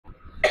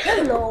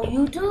Hello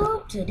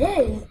YouTube,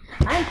 today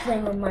I'm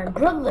playing with my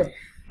brother.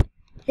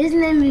 His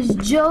name is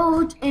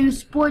George in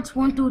Sports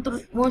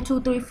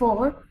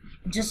 1234.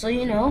 Just so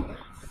you know.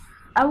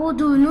 I will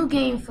do a new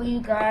game for you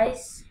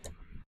guys.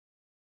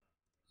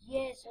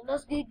 Yeah, so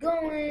let's get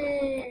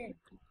going.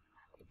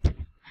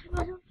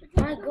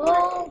 My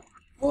goal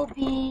will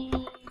be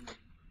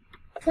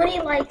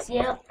 20 likes,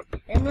 yep.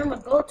 And remember,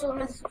 go to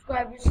 100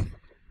 subscribers.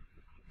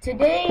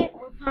 Today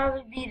will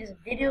probably be this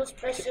video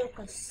special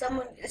because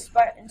someone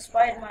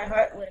inspired my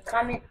heart with a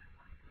comment.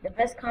 The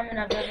best comment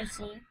I've ever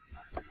seen.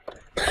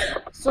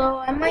 So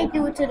I might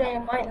do it today, I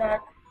might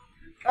not.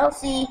 I'll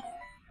see.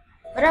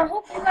 But I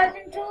hope you guys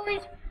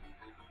enjoyed.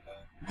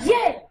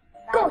 Yeah!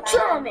 Go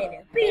Charmin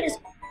and beat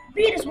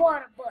his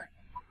water butt.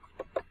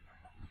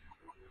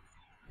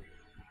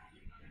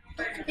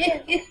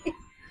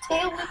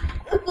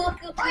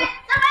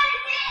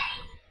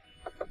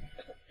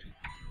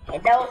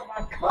 And that was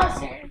my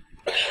cousin.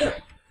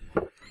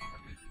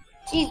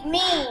 She's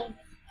mean.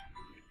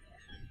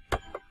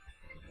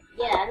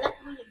 Yeah, let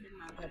me have been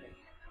my brother.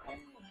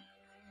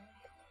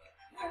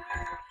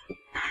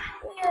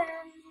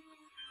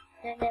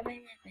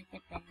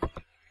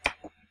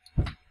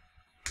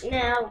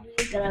 Now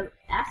we're gonna,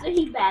 after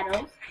he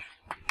battles,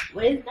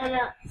 we're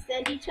gonna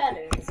send each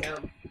other.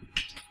 So,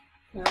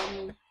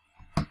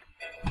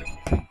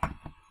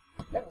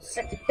 That was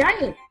such a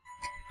diet.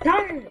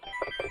 Diet.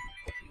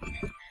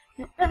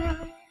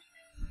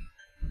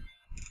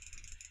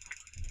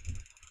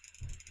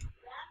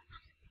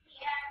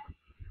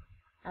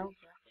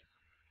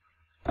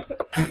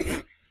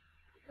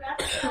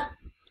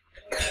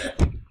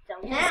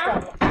 now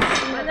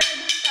we're gonna do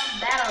some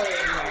battling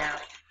now.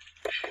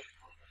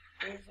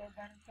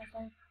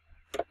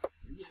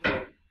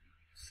 Yeah.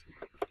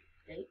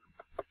 See?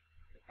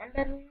 I'm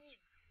better than you.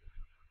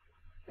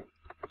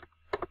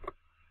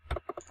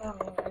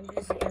 Oh, I'm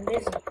busy.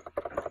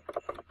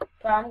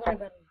 But I'm gonna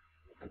battle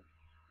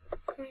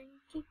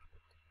you.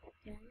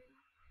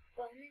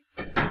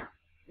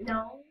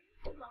 No.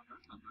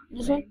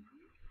 This one?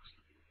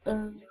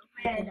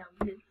 Man,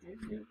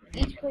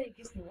 Each player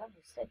gets the level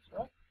 6,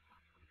 what?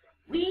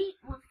 we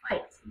will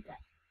fight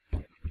that.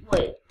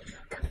 Wait.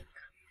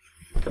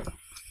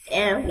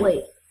 And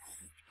wait.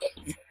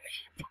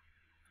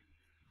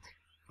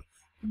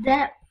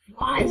 That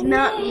is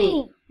not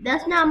me.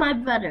 That's not my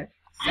brother.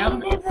 Oh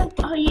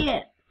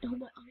yeah.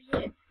 Oh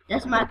yeah.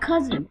 That's my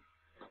cousin.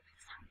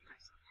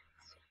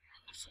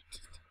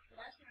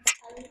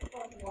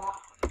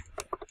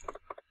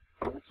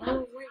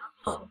 Oh, wait.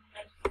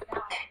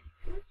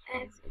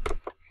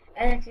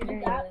 I actually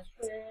didn't know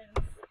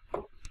that.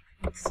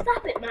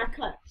 Stop it, my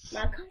cousin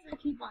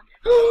keep on.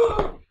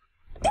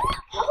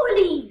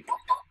 Holy!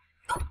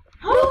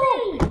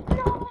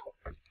 No!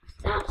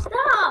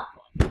 Stop!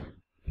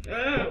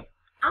 I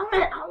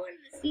want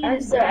to see I'm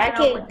this. sorry, I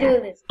can't do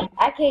this. I'm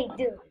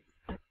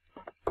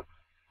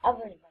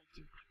gonna bite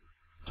you.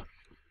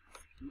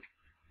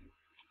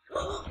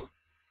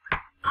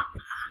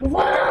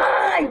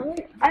 Why?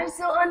 I'm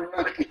so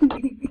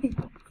unlucky.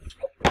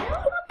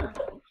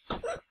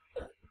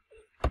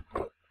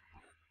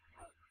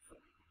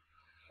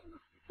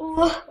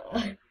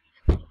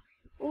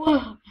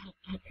 Whoa.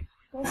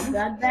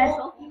 Got bad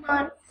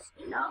Pokemon?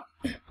 No.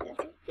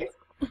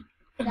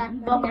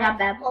 Both got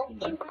bad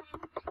Pokemon.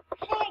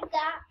 Hey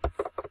guys.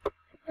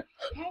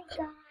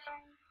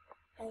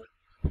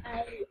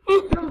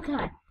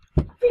 Okay.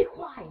 Be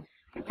quiet.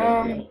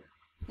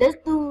 Let's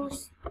do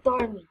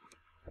Stormy.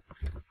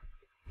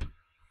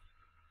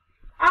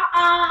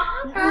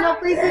 No,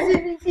 please.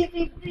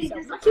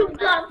 What you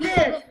got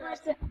this?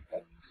 Let's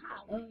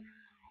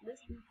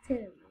do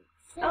Tim.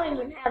 I don't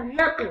even have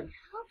nothing.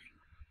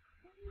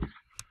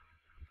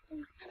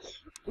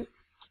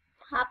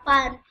 Papa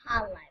and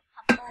Pala.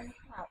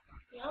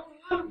 Do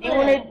you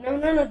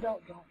wanna no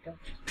don't.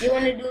 Do you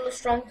wanna do the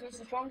strongest versus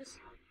the strongest?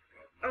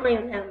 I don't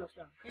even have no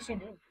stuff. Yes you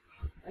do.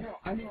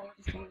 I know what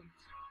the strongest.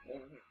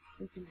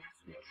 We can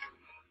ask me.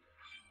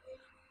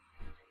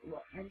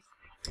 What?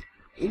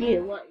 Yeah,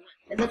 what?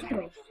 Let's go. Do a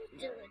chat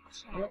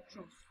Let's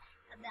go.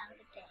 about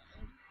the game.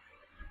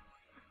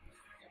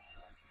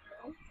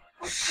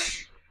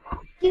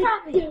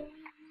 Stop it.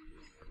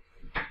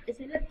 It's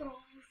electron.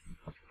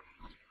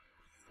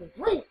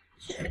 Wait.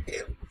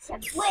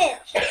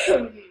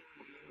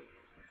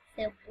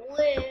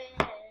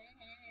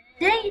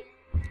 Dang,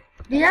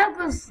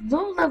 Diablo's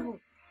low level.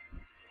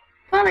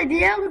 Probably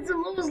Diablo's the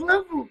lowest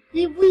level.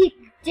 He weak.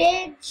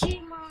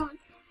 Digimon.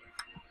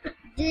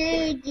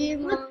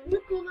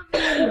 Look who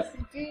level is.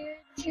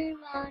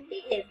 Digimon. He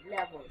is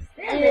level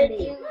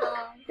 70.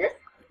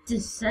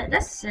 Digimon.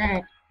 That's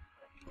sad.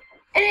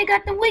 And they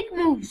got the weak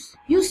moves.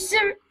 You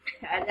serious?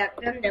 I got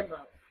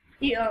Thunderbolt.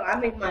 I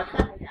mean, my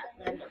cousin got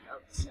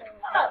Thunderbolt.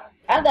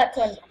 I got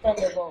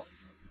Thunderbolt.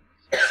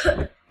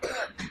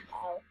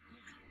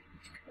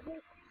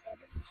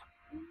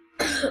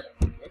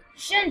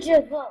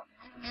 Shinjuku.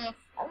 I'm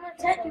gonna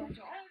attack you.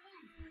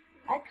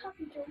 I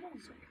copied your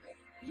moves.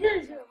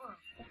 Use your move.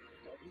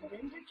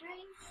 Ninja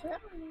Train 7.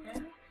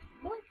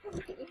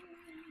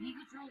 You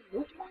can try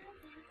Just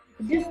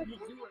do it.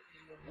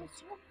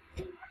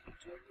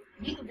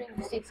 You can bring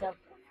the sticks up.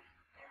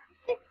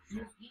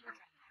 Just give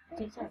it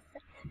sticks up.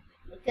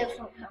 It takes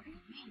some time to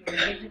be and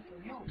give it to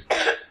you.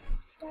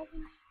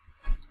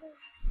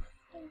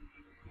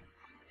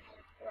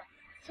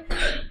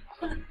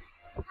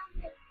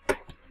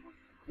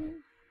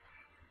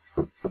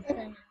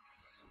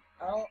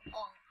 Oh.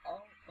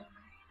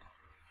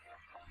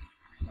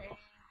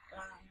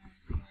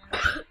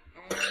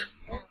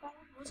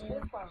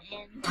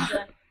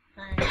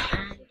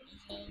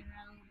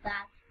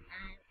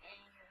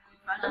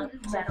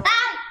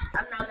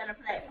 I'm not gonna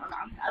play.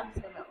 I'm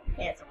just gonna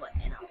cancel it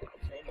and I'll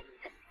play it.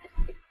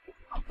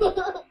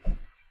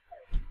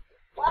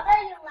 What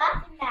are you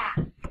laughing at?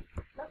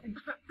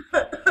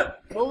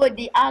 What would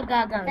the aga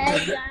Hey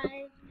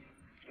guys.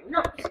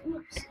 No,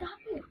 stop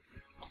it.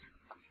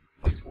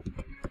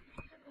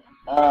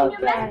 Oh, You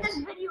messed guys. this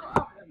video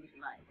up.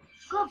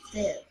 Go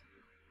upstairs.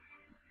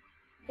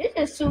 This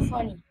is so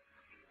funny.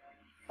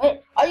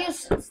 Wait, are you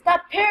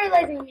stop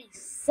paralyzing me,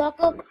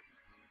 sucker?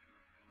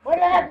 Why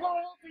do I have no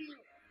help for you?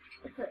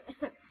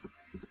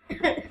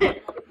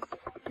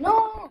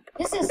 No,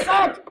 this is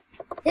sad.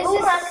 This Oh,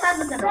 is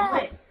I'm gonna sad.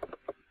 win.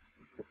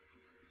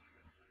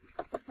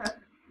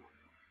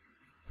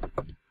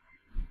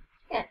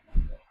 Yeah.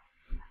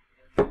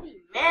 Be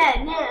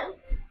mad now.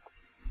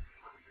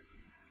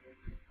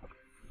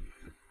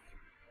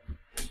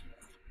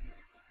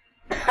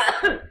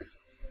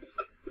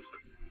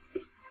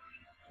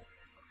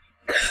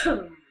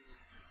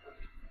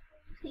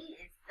 He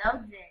is so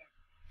dead.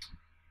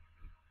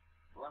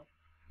 Well,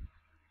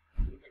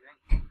 he did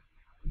right.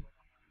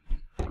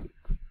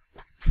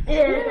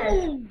 Yeah.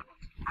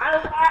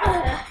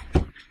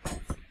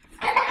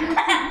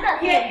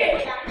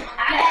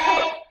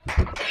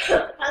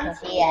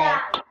 Yeah.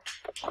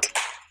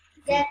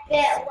 Zip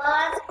it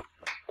one.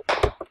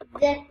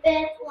 Zip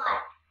it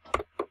one.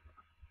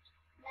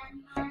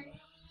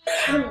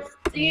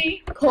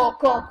 See,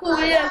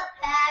 Coca-Cola.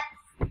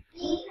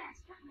 Pepsi.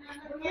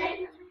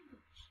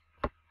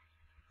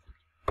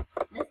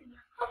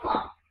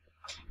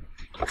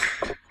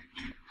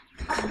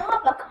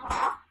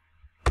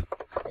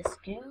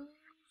 Excuse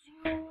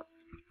you.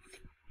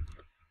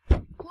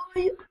 Who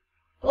are you?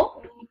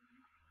 Oh.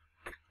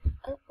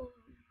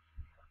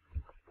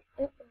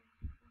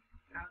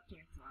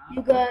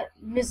 You got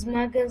Miss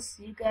Magus,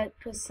 you got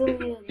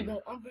Priscilla, you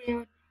got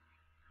Umbreon,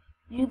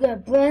 you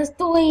got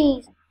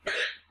Blastoise.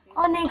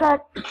 Only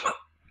has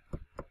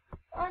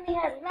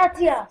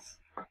Latias.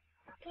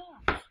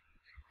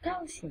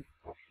 Gosh.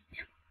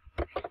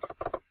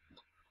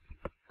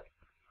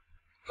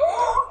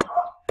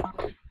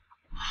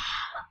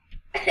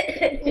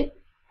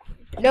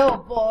 No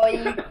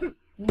boy.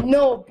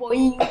 No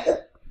boy.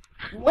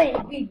 Wait,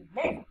 be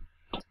man.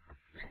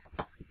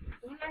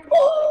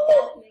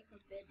 Oh,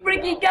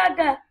 Ricky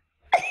Gaga.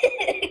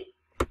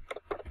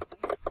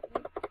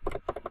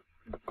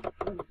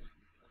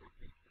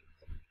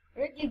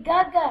 Ricky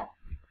Gaga.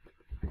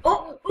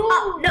 Oh,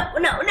 no.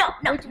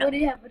 What do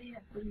you have? What do you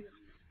have?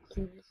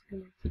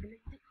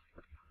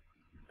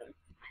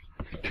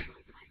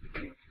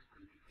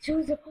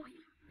 Choose a boy.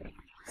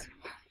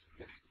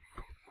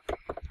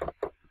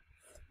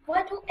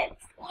 Why do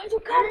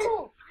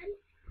cancel?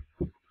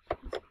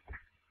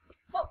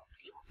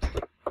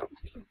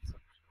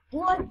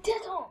 What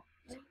did all?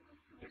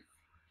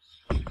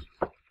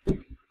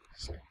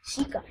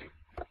 She got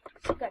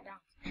down.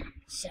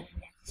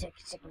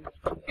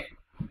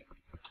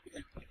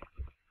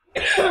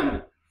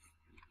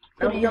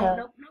 No. No, you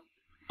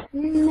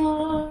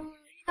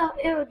got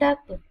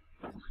Aerodactyl.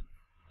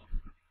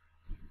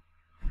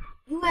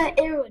 You got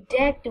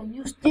Aerodactyl,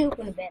 you still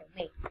gonna battle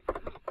me.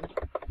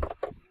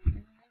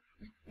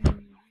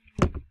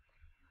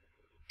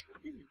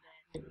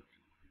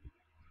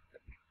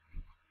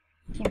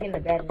 Keep getting the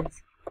bad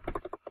ones.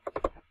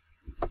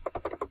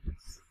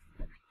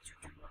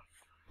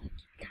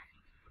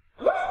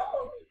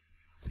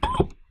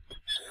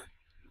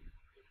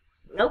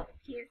 Nope.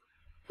 Here.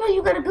 Oh,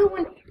 you got a good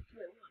one.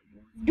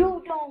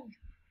 Dudong.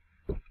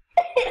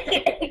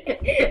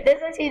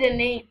 That's actually the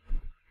name.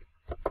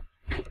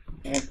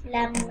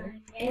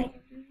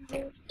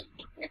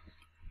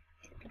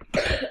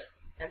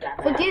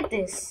 Forget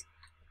this.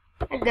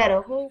 I got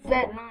a whole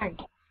fat line.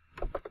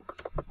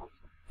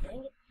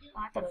 Dang it. Oh,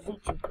 I thought I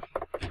beat you.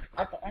 I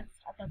thought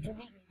you beat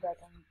me back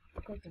on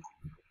cooking.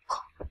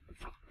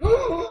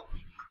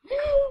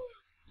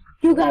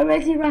 You got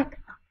Rexy Rock.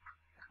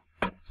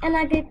 And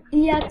I get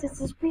Deoxys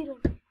to speed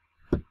him.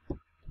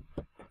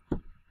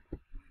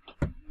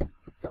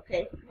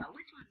 Okay. Now,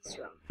 which one's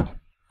strong?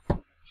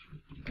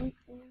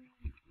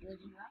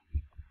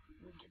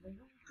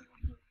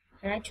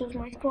 Can I choose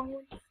my strong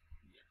one?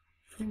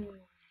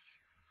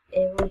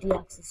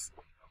 Aerodioxys.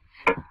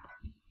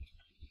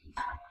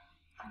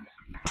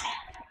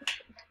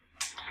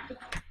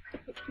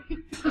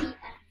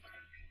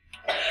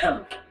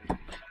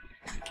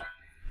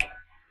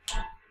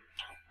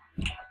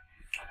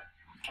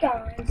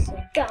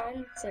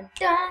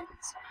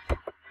 Dance.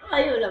 Oh,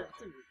 you love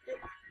to.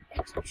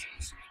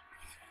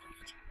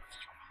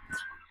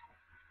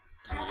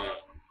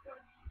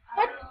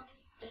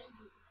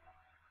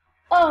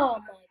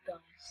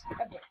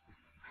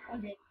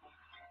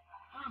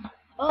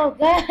 Oh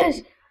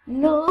gosh,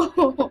 no.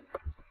 Whoa.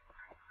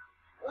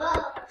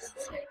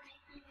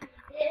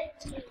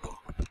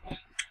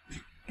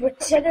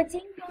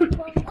 Chagating.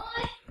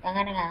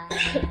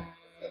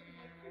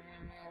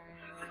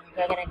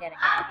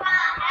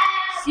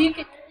 Seek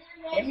it.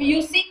 Let me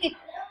you seek it.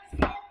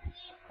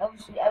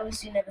 I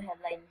wish you never had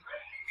lightning.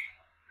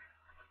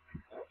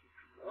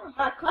 Oh,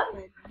 my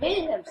cousin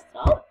beat him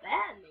so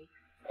badly.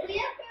 Do you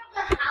feel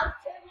the house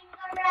turning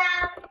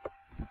around?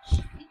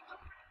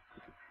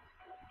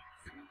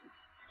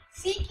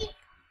 Seek it.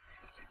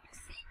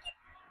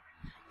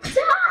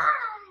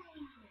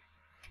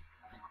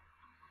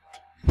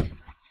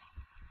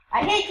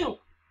 I hate you.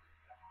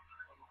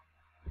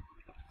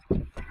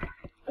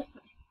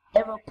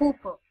 Arrow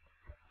pooper.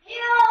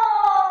 Ew.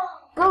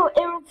 Go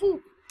arrow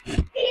poop.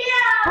 Ew.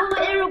 Go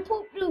arrow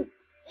poop do.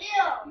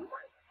 Ew.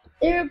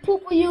 Arrow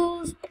pooper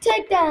use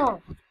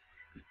takedown.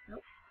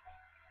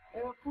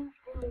 Arrow pooper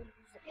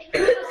use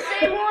the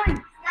same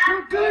one.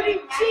 You dirty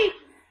cheat.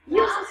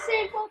 Use the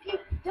same Pokemon.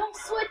 Don't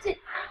switch it.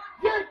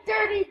 You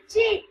dirty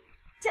cheat.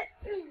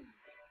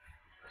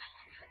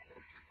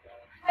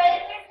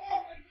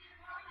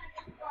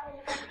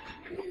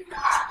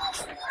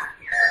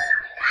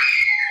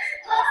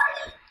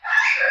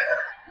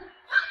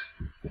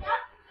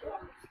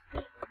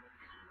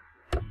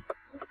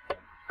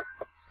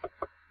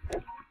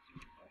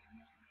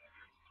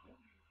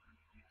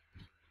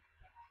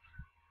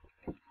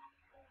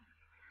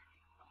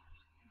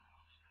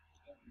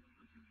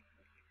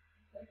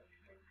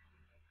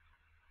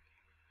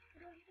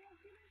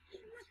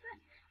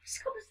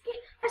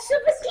 I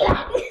super scared.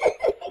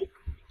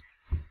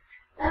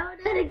 I don't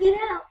know how to get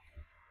out.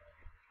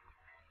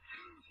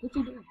 What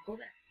you doing? Go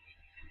back.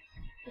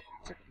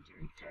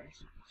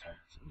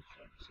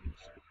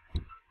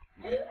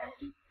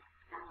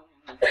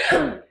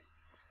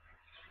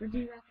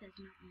 Reggie Rock is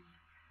not me.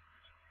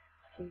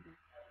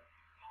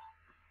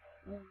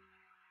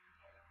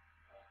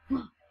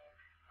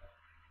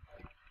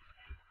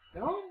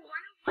 No,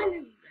 I don't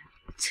want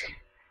to.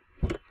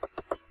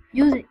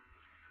 Use it.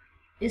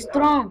 It's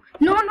strong.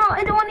 No,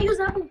 I don't want to use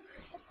that one.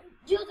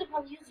 Use it,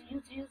 Paul. Use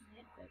it.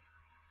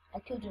 I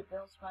killed your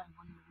bell spot in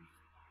one move.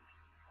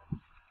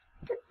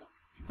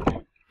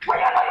 Why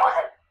don't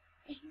I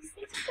use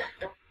it?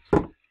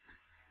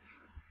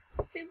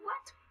 Wait,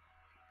 what?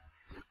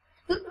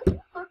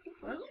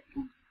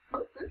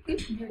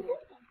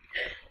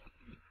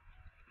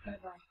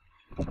 Bye-bye.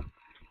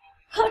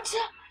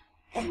 Gotcha!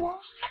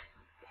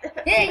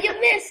 Hey, you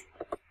missed!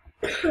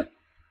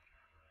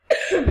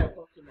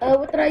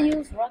 What did I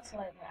use? Rock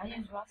Slider. I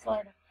used Rock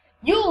Slider.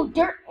 You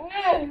dirt!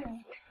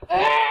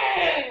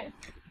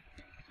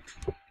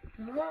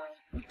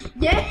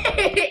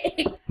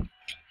 Yay!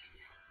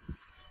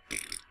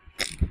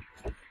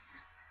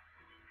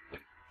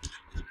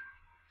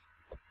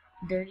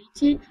 Dirty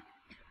cheat.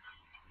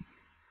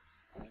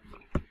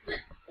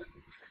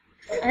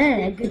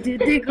 I could do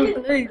tickle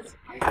place.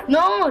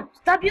 No!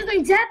 Stop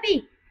using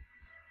Zappy!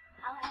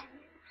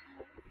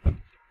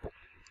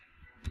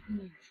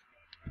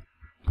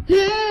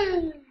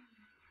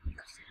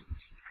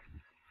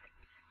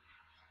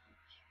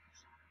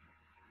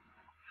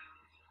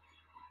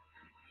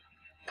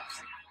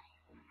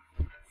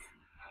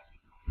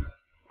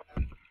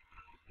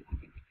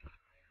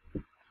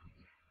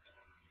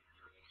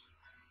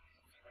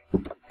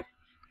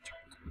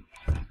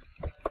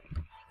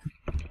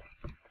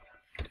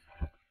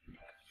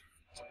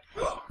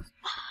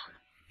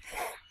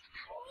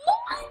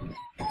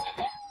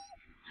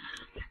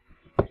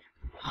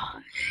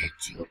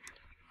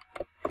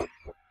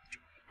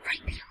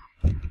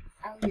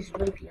 I'll use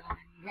Drapion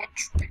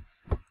next.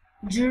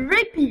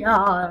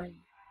 Drapion!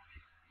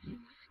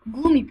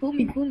 Gloomy,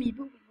 poomy.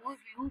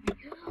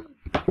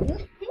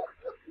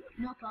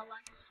 No problem.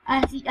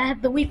 I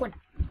have the weak one.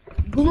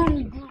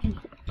 Gloomy.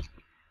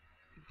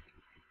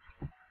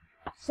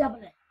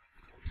 Shovelet.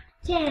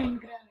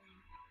 Tango.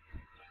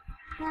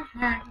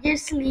 Haha, you're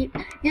asleep.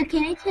 You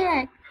can't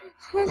attack.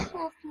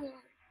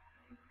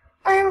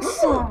 I'm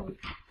sorry.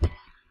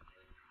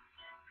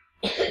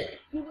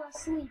 You are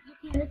asleep.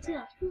 You can't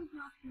attack.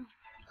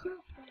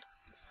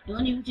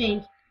 Don't even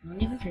change.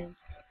 Don't even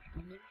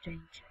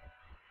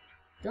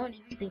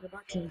think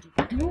about changing.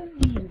 Don't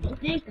even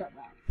think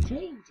about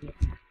changing.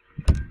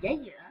 Yeah.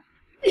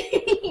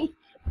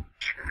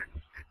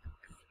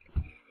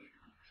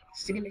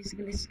 Stick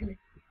it.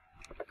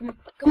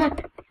 Come on.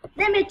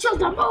 Let me choose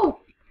the move.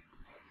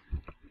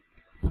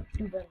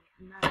 You better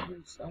not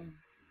use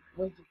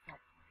Reggie Pop.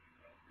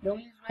 Don't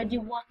use Reggie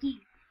Walkie.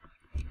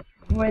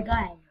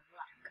 Regalia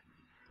Rock.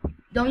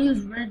 Don't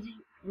use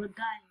Reggie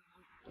Regalia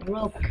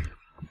Rock.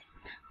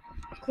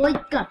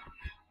 Cloyka.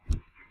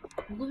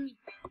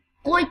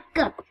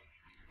 Cloyka.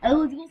 I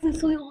was going to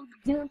say all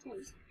the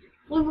dancers.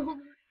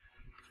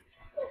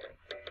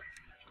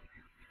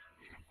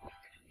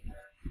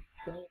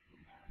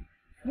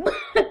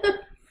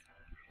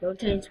 Don't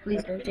change,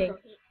 please don't change.